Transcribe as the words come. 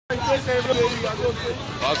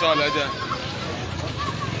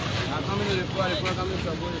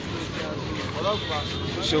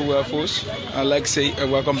So folks, I'd like to say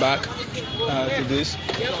welcome back to this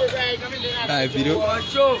live video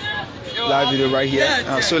right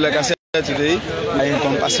here. So like I said today, I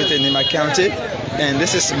encompassed in Nimba County, and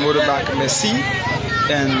this is motorbike Messi,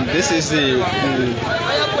 and this is the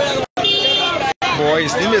boy.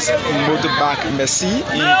 His name is motorbike Messi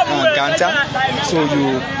in Ganta. So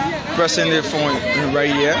you pressing the phone right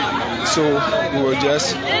here. So we will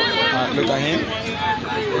just look at him.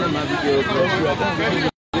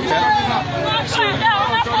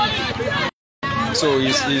 So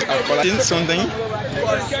he's collecting something.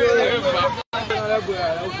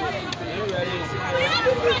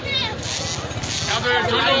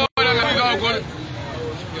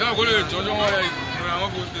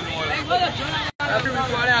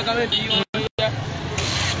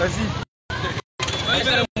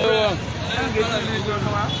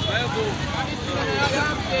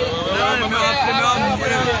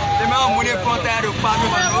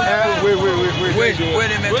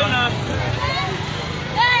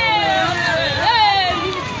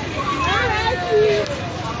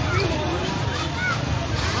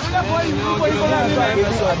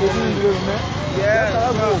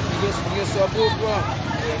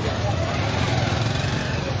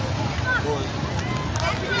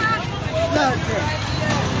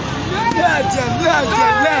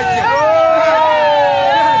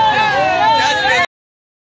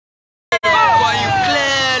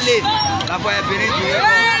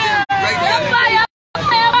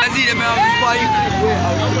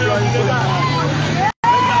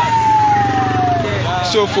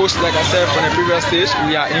 So folks, like I said from the previous stage,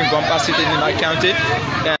 we are in Gompa City in Nimba County,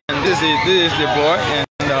 and this is the boy, and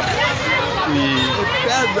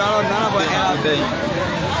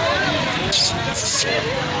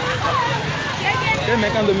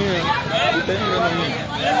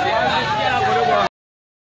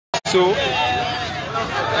so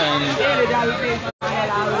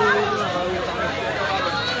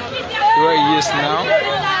where he is now.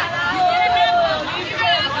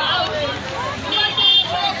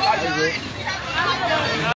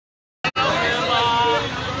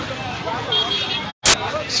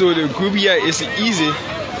 So the group here is easy.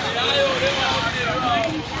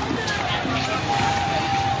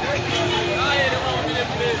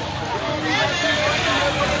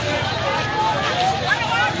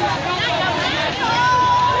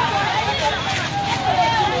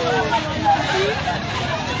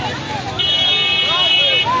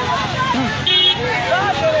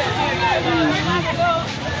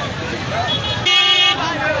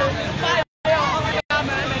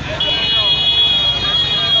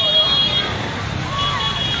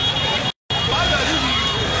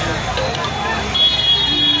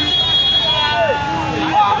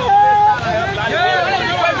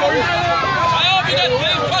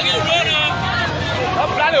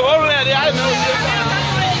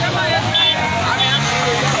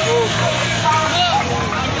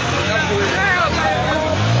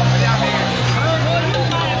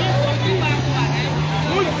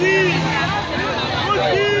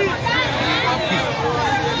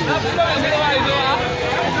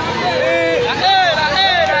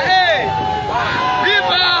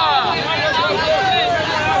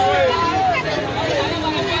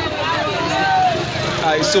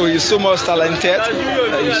 So he's so much talented.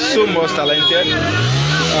 He's so much talented.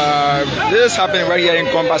 This is happening right here in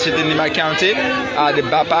Gompa City, Nimba County, the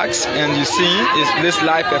backpacks, and you see is this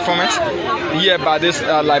live performance here by this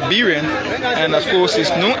Liberian, and of course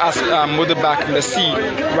it's known as motorbike Messi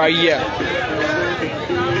right here.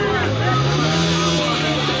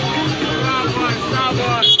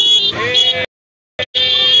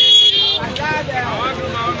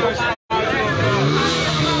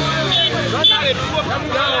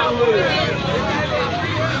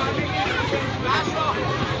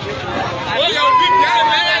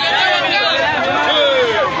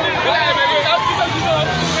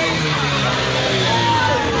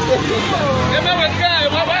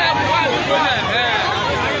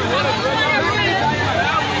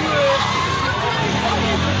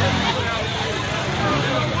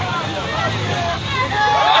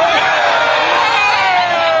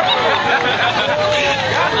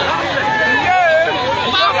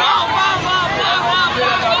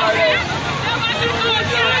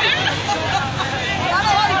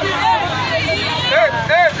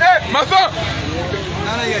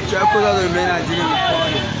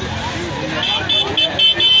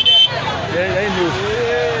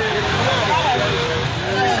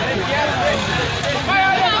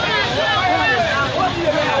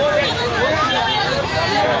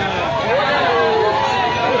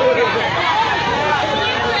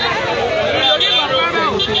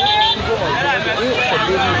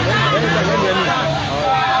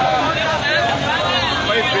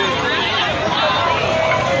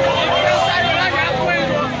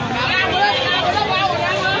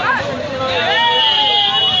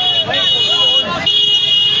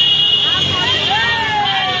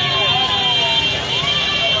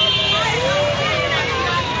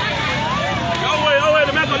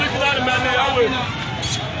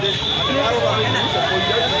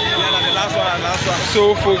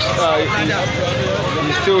 So folks,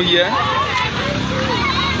 he's still here.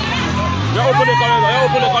 Open the collar.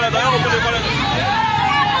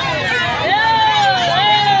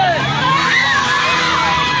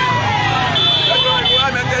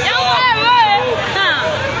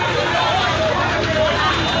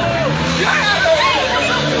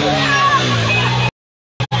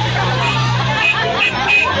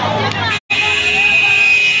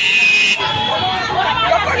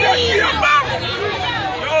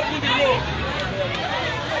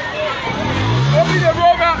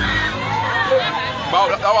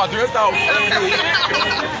 That was dressed out.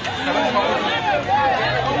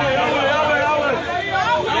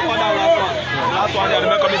 Last one, they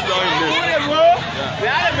make a mistake in this. We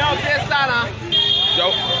had a milk taste now.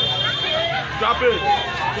 Drop it.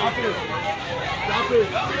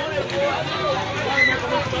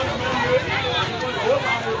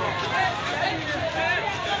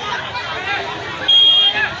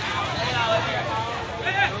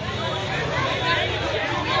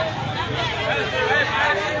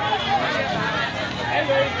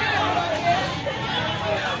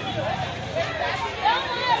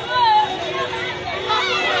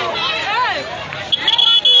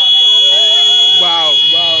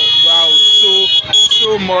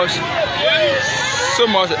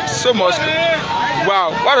 So much.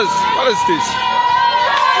 Wow, what is this?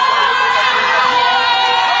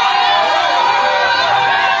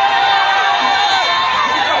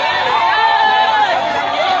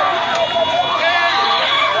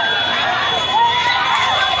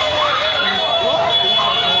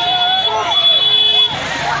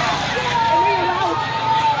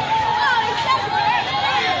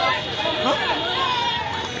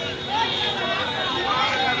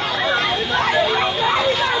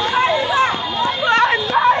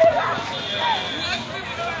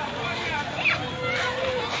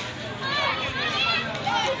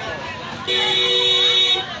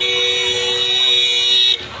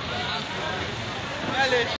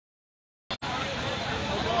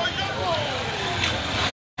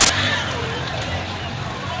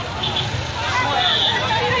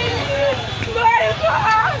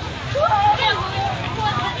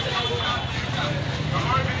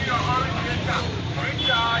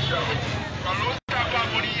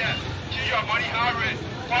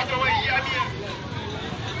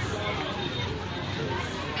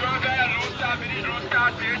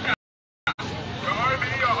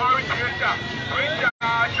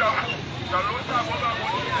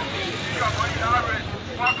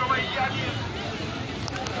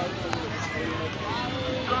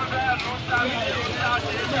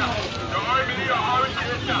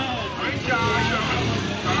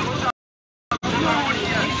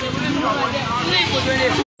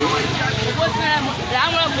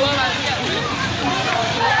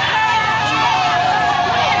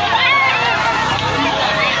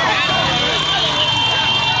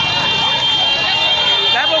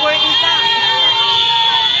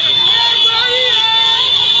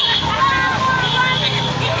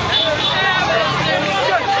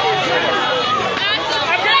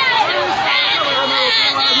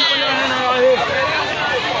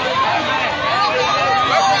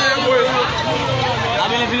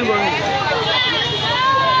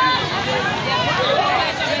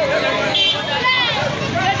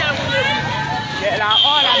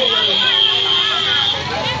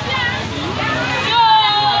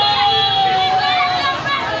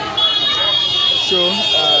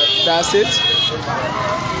 That's it.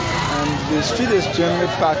 And the street is extremely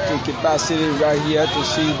packed to capacity right here to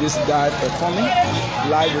see this guy performing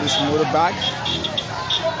live with his motorbike.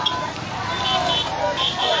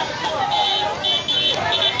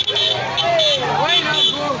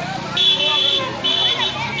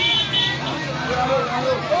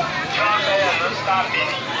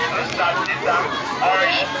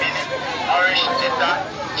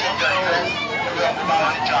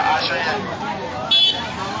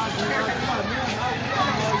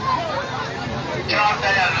 Drop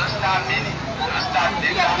that, don't stop mini, don't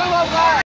stop